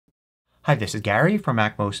Hi, this is Gary from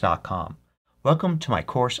MacMost.com. Welcome to my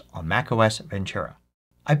course on macOS Ventura.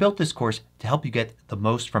 I built this course to help you get the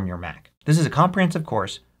most from your Mac. This is a comprehensive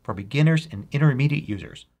course for beginners and intermediate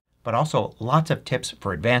users, but also lots of tips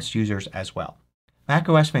for advanced users as well.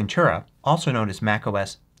 macOS Ventura, also known as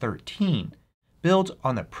macOS 13, builds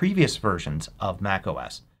on the previous versions of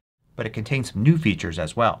macOS, but it contains some new features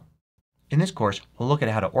as well. In this course we'll look at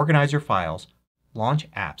how to organize your files, launch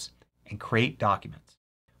apps, and create documents.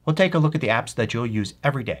 We'll take a look at the apps that you'll use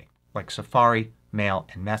every day, like Safari, Mail,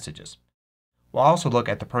 and Messages. We'll also look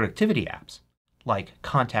at the productivity apps, like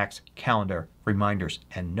Contacts, Calendar, Reminders,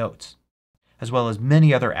 and Notes, as well as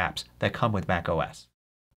many other apps that come with macOS.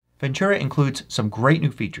 Ventura includes some great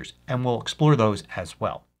new features and we'll explore those as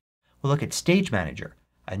well. We'll look at Stage Manager,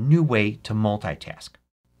 a new way to multitask.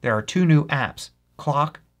 There are two new apps,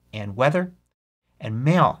 Clock and Weather, and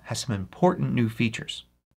Mail has some important new features.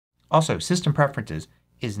 Also, System Preferences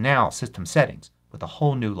is now System Settings with a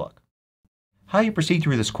whole new look. How you proceed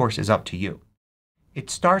through this course is up to you. It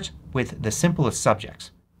starts with the simplest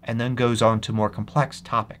subjects and then goes on to more complex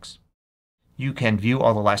topics. You can view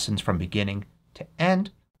all the lessons from beginning to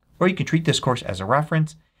end, or you can treat this course as a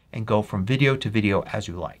reference and go from video to video as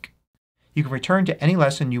you like. You can return to any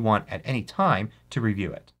lesson you want at any time to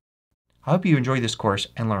review it. I hope you enjoy this course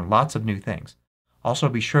and learn lots of new things. Also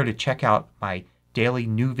be sure to check out my daily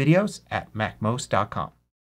new videos at MacMost.com.